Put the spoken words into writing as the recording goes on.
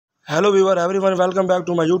Hello viewer everyone, welcome back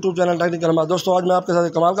to my YouTube channel technical market. दोस्तों आज मैं आपके साथ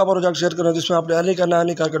एक कमाल का प्रोजेक्ट शेयर कर रहा हूं जिसमें आपने अर्निंग करना है,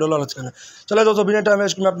 अर्निंग करके डॉलर अर्ज करना है। चलिए दोस्तों, बिना टाइम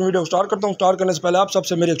वेस्ट मैं अपनी वीडियो को स्टार्ट करता हूं। स्टार्ट करने से पहले आप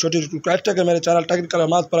सबसे मेरी एक छोटी रिक्वेस्ट है कि मेरे चैनल टेक्निकल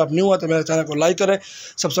मार्केट पर आप न्यू है तो मेरे चैनल को लाइक करें,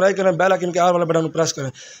 सब्सक्राइब करें, बेल आइकन के आर वाले बटन को प्रेस करें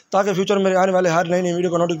ताकि फ्यूचर में आने वाले हर नई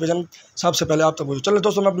वीडियो का नोटिफिकेशन सबसे पहले आप तक पहुंचे। चलिए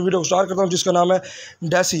दोस्तों, मैं अपनी वीडियो को स्टार्ट करता हूँ जिसका नाम है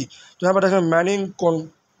डैसी। तो यहाँ पर देखें मैनिंग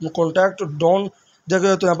कॉन्टैक्ट डॉन दिया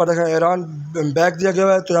गया है। तो यहाँ पर देखें ईरान बैक दिया गया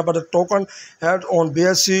है। तो यहाँ पर token head on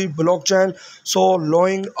BSC blockchain so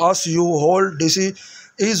लोइंग us you hold DC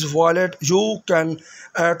is wallet you can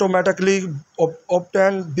automatically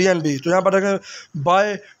obtain BNB। तो यहाँ पर देखें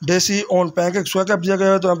bye deci on pancake swap दिया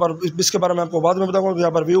गया है। तो यहाँ पर इसके बारे में आपको बाद में बताऊंगा। तो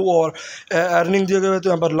यहाँ पर व्यू और अर्निंग दिए गए हैं। तो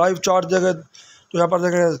यहाँ पर लाइव चार्ट दिया गया। तो यहाँ पर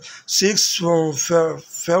देखें 6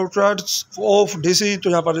 फेवरेट्स ऑफ DC। तो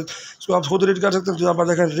यहाँ पर इसको आप खुद रीड कर सकते हैं। तो यहाँ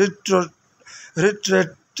पर देखें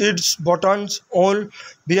retracted buttons on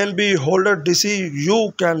BNB holder DC you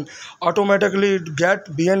can automatically get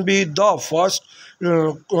BNB the first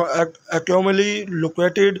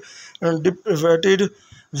accumulated deposited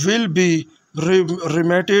will be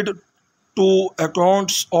remitted to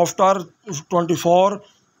accounts after 24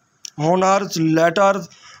 hours later.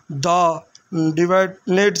 The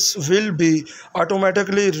dividends will be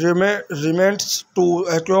automatically remitted to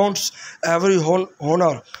accounts every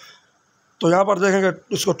honor। तो यहाँ पर देखेंगे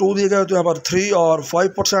इसको 2 दिए गए। तो यहाँ पर 3 और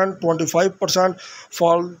 5% 25%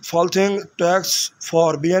 फॉल्थिंग tax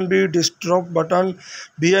for BNB डिस्ट्रॉप button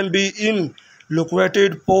BNB in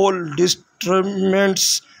liquidated pole डिस्ट्रीमेंट्स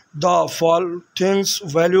the फॉल्थिंग्स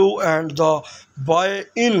value and the by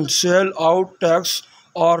in sell out tax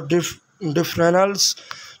और डिफरेंस।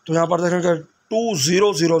 तो यहाँ पर देखेंगे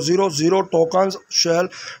 20,000 tokens shall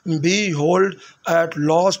be hold at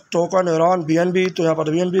lost token Iran BNB। तो यहाँ पर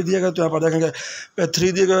BNB दिए गए। तो यहाँ पर देखेंगे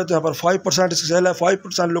 3 दिए गए। तो यहाँ पर 5% इसकी सेल है,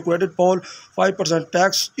 5% liquidated pool, 5%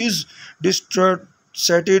 tax is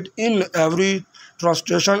distributed in every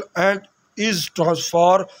transaction and is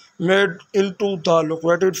transfer made into the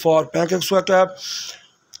liquidated for pancake swap app।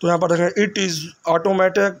 तो यहाँ पर देखेंगे it is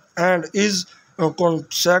automatic and is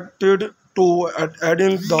constructed to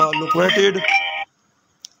adding the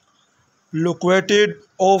liquidated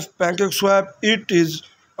of pancake swap. It is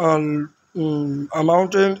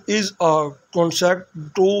amounting is a concept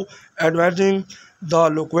to advancing the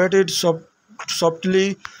liquidated subtly।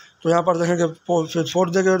 तो यहाँ पर देखेंगे 4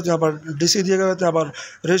 दिए गए। तो यहाँ पर DC दिए गए। तो यहाँ पर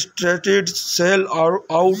restricted sell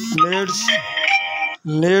out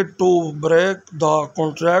need to break the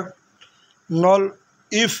contract null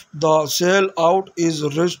if the sell out is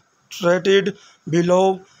restricted below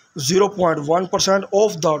 0.1%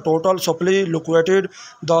 of the total supply liquidated.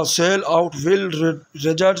 The sell out will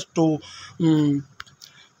result to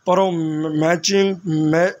matching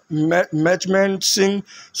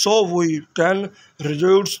so we can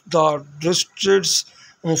reduce the restrictions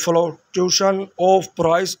fluctuation of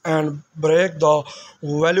price and break the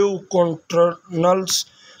value controls।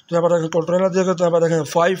 तो यहाँ पर देखें controller देखें। तो यहाँ पर देखें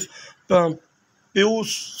 5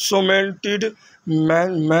 cemented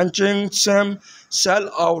matching same sell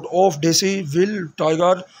out of DC will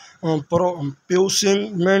trigger pusing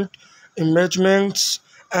imagements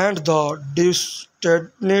and the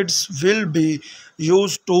destinates will be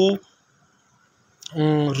used to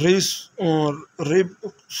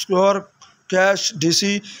restore cash DC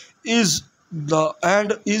is the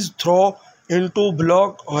and is thrown into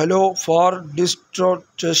block value for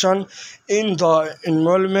distribution in the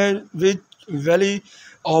environment which valley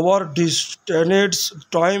our destinates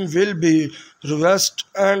time will be reversed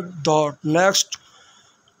and the next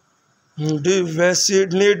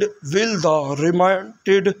deviated will the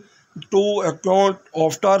reminded to account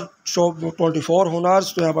after 24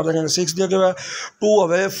 hours। तो यहाँ पर देखेंगे 6 दिया गया है। to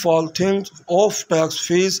away fall things of tax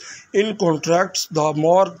fees in contracts the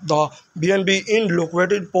more the BNB in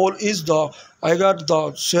liquidated pool is the higher the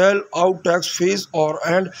sell out tax fees or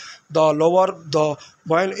and the lower the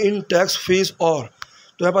wine in tax fees or।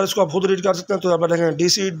 तो यहाँ पर इसको आप खुद read कर सकते हैं। तो यहाँ पर देखें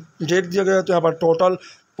DC डेट दिया गया है। तो यहाँ पर टोटल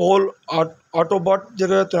पोल ऑटोबॉट दिया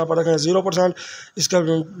गया है। तो यहाँ पर देखें 0% इसका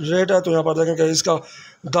रेट है। तो यहाँ पर देखें कि इसका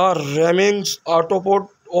द रेमिंग्स ऑटोबॉट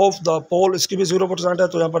ऑफ द पोल इसकी भी 0% है।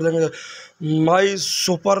 तो यहाँ पर देखेंगे माई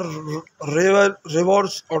सुपर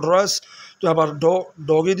रिवॉर्ड्स एड्रेस। तो यहाँ पर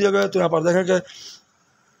डॉगी दिया गया है। तो यहाँ पर देखें कि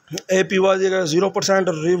APY दिया गया 0%,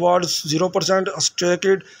 रिवॉर्ड्स 0%,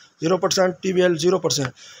 स्टेकेड 0%, TBL 0%।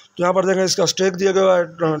 तो यहाँ पर देखेंगे इसका स्टेक दिया गया है,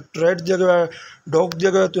 ट्रेड दिया गया है, डॉग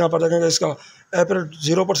दिया गया है। तो यहाँ पर देखेंगे इसका एपल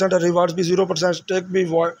 0% है, रिवार्ड्स भी 0%, स्टेक भी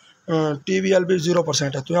TBL भी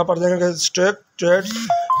 0% है। तो यहाँ पर देखेंगे स्टेक ट्रेड।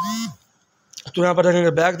 तो यहाँ पर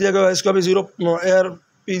देखेंगे बैक दिया गया है, इसका भी 0 एयर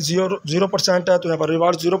पी 0% है, तो यहाँ पर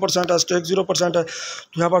रिवार्ड 0% है, स्टेक 0% है।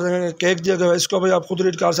 तो यहाँ पर देखेंगे केक दिया गया है, इसको भी आप खुद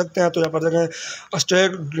रीड कर सकते हैं। तो यहाँ पर देखेंगे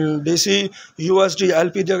स्टेक DC USD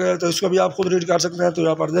LP दिया गया है, तो इसको भी आप खुद रीड कर सकते हैं। तो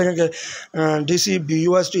यहाँ पर देखेंगे DC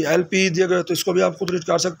BUSD LP दिया गया है, तो इसको भी आप खुद रीड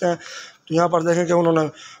कर सकते हैं। तो यहाँ पर देखें कि उन्होंने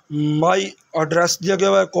माई एड्रेस दिया गया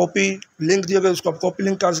है, कॉपी लिंक दिया गया है, उसको आप कॉपी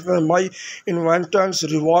लिंक कर सकते हैं। माई inventors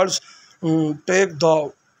rewards take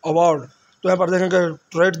the award. तो यहाँ पर देखेंगे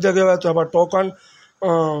ट्रेड दिया गया है, तो यहाँ पर टोकन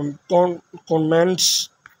कॉन्वेंट्स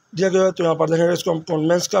दिया गया है, तो यहाँ पर देखेंगे इसको हम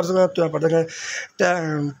कॉन्वेंस कर सकते हैं। तो यहाँ पर देखें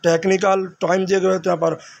टेक्निकल टाइम दिया गया है, तो यहाँ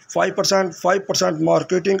पर 5%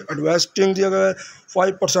 मार्केटिंग एडवेस्टिंग दिया गया है,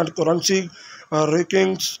 5% करेंसी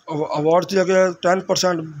रैंकिंग्स अवार्ड दिया गया है,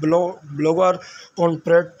 10% ब्लॉगर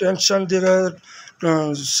कॉन्प्रेटेंशन दिया गया है,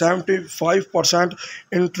 75%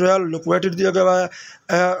 इंट्रियल लिक्विडिटी दिया गया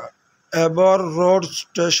है, एबर रोड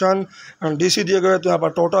स्टेशन DC दिया गया है। तो यहाँ पर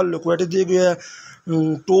टोटल लिक्विडिटी दी गई है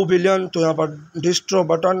 2 बिलियन। तो यहाँ पर distro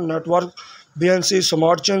button network BNC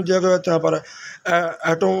smart chain दिया गया है। तो यहाँ पर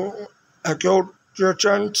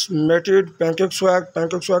एक्यूट्रेशंस मेटेड पैनकेक स्वैग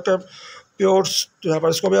प्योर्स, तो यहाँ पर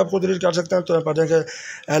इसको भी आप खुद रीड कर सकते हैं। तो यहाँ पर देखें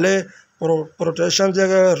LA प्रोटेक्शन दिया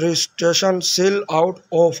गया है, registration sell out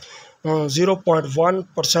of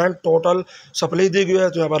 0.1% total supply दी गई है।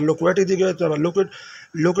 तो यहाँ पर लिक्विडिटी दी गई है, तो यहाँ पर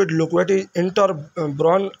लिक्विडिटी इंटर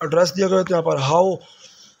ब्रॉन एड्रेस दिया गया है। तो यहाँ पर how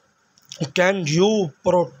can you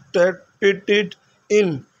protect it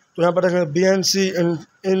in, तो यहाँ पर देखें BNC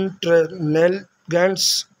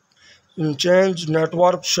intelligence change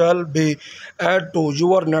network shall be add to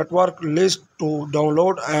your network list to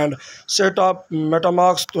download and set up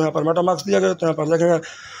metamask। तो यहाँ पर metamask दिया गया। तो यहाँ पर देखेंगे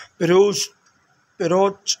approach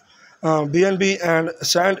BNB and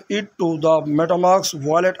send it to the metamask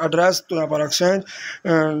wallet address। तो यहाँ पर exchange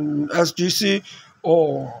SDC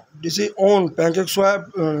DC on PancakeSwap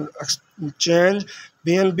change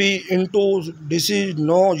BNB into DC।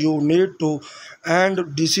 No, you need to add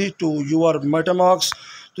DC to your metamask।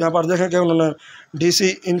 तो यहाँ पर देखें कि उन्होंने DC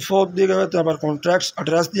इन्फो दिया गया है, तो यहाँ पर कॉन्ट्रैक्ट्स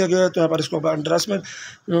एड्रेस दिया गया है, तो यहाँ पर इसको एड्रेस में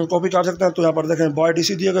कॉपी कर सकते हैं। तो यहाँ पर देखें बाय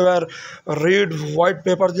DC दिया गया है, रीड वाइट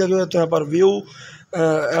पेपर दिया गया है, तो यहाँ पर व्यू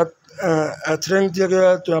एथरिंग दिया गया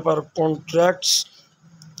है, तो यहाँ पर कॉन्ट्रैक्ट्स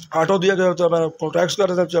ऑटो दिया गया है, तो यहाँ पर कॉन्ट्रैक्ट्स कर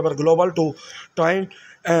सकते हैं। तो यहाँ पर ग्लोबल टू टाइम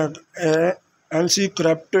NC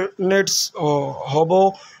क्रिप्टोनेट्स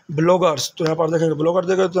होबो ब्लॉगर्स, तो यहाँ पर देखेंगे ब्लॉगर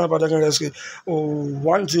देखेंगे। तो यहाँ पर देखेंगे इसकी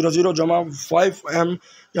 100,5M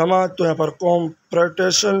जमा। तो यहाँ पर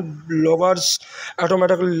कॉम्प्रेटेशन ब्लॉगर्स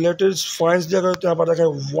ऑटोमेटिकली लेटेस्ट फाइन्स दिया गया। तो यहाँ पर देखें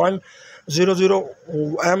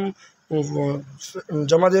 100M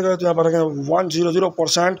जमा दिया गया। तो यहाँ पर देखें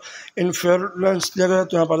 100% इन्फ्लुएंस दिया गया।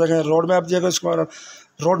 तो यहाँ पर देखें रोड मैप दिया गया, इसको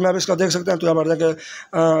रोड मैप इसका देख सकते हैं। तो यहाँ पर देखें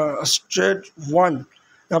स्टेट 1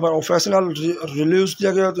 यहाँ पर ऑफेशनल रिलीज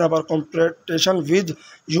दिया गया। तो यहाँ पर कॉम्पिटिशन विद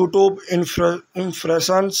यूट्यूब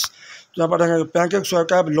इन्फ्रेशंस। तो यहाँ पर देखेंगे पैनकेक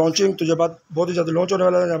स्वैग लॉन्चिंग, तो ये बात बहुत ही ज़्यादा लॉन्च होने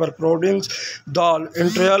वाला है। यहाँ पर प्रोडिंग्स दाल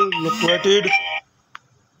इंट्रियल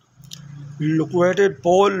लिक्विडेड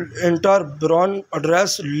पोल inter bronze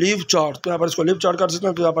address leave chart. तो यहाँ पर इसको लीव चार्ट कर सकते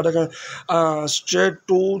हैं। तो यहाँ पर देखें स्टेट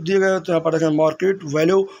 2 दिए गए। तो यहाँ पर देखें market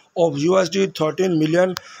value of USD 13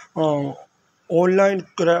 million online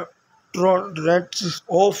rates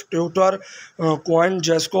of Twitter coin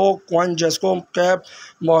जेस्को cap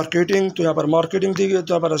marketing. तो यहाँ पर मार्केटिंग दी गई।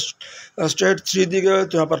 तो यहाँ पर स्टेट 3 दी गई।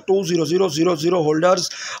 तो यहाँ पर 20000 holders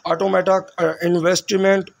automatic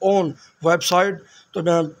investment on website. तो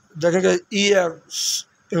देखेंगे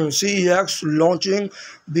CEX launching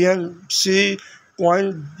BNC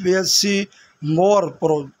coin BSC more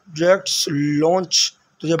projects launch.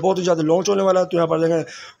 तो ये बहुत ही ज़्यादा लॉन्च होने वाला है। तो यहाँ पर देखें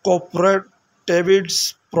कॉर्पोरेट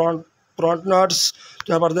डेबिट्स प्रॉन्टनर्स। तो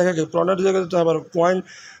यहाँ पर देखें कि प्रॉन्टनर दिया गया। तो यहाँ पर कॉइन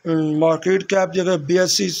मार्केट कैप दिया गया,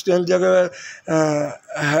 BSC स्टैंड दिया गया है,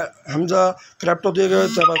 हमजा क्रिप्टो दिया गया। तो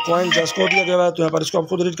यहाँ पर कॉइन जेस्को दिया गया है। तो यहाँ पर इसको आप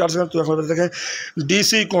खुद रीड कर सकते हैं। तो यहाँ पर देखें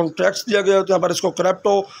DC कॉन्ट्रैक्ट्स दिया गया है। तो यहाँ पर इसको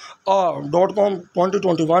crypto.com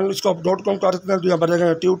 2021 इसको आप .com कर सकते हैं। तो यहाँ पर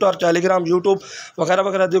देखें ट्विटर टेलीग्राम यूट्यूब वगैरह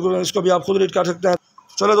वगैरह देखो, इसको भी आप खुद रीड कर सकते हैं।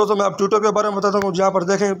 चलो दोस्तों मैं आप ट्विटर के बारे में बताता हूँ। यहाँ पर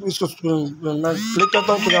देखें इसको मैं क्लिक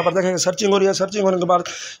करता हूँ। तो यहाँ पर देखेंगे सर्चिंग हो रही है। सर्चिंग होने के बाद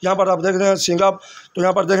यहाँ पर आप देख रहे हैं सिंगाप। तो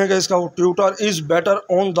यहाँ पर देखेंगे इसका Twitter is better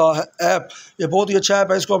on the app, ये बहुत ही अच्छा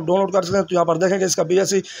ऐप है, इसको आप डाउनलोड कर सकते हैं। तो यहाँ पर देखेंगे इसका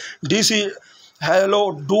BSC DC hello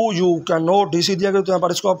do you can no DC दिया गया। तो यहाँ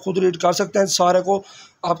पर इसको आप खुद रीड कर सकते हैं। सारे को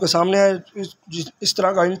आपके सामने है इस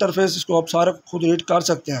तरह का इंटरफेस, इसको आप सारे खुद रीड कर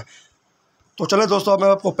सकते हैं। तो चलें दोस्तों, अब मैं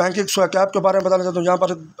आपको पैनकेक स्वैप ऐप के बारे में बताना चाहता हूँ। यहाँ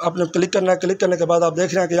पर आपने क्लिक करना है। क्लिक करने के बाद आप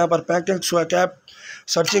देख रहे हैं कि यहाँ पर पैनकेक स्वैप ऐप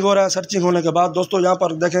सर्चिंग हो रहा है। सर्चिंग होने के बाद दोस्तों यहाँ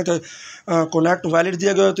पर देखें कि कनेक्ट वैलिड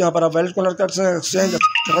दिए गए, तो यहाँ पर आप वैलिड कनेक्ट कर सकते हैं, एक्सचेंज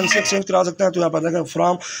करेंसी एक्सचेंज करा सकते हैं। तो यहाँ पर देखें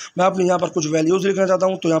फ्रॉम, मैं अपनी यहाँ पर कुछ वैल्यूज़ लिखना चाहता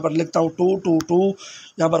हूँ, तो यहाँ पर लिखता हूँ 222,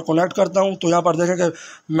 यहाँ पर कनेक्ट करता हूँ। तो यहाँ पर देखें कि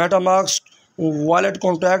MetaMask wallet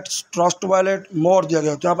contacts trust wallet मोर दिया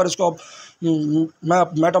गया। तो यहाँ पर इसको मैं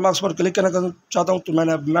मेटामास्क पर क्लिक करना चाहता हूँ, तो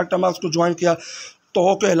मैंने मेटामास्क को ज्वाइन किया। तो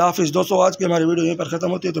ओके, अल्लाह हाफिज़ दोस्तों, आज की हमारी वीडियो यहीं पर ख़त्म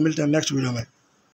होती है। तो मिलते हैं नेक्स्ट वीडियो में।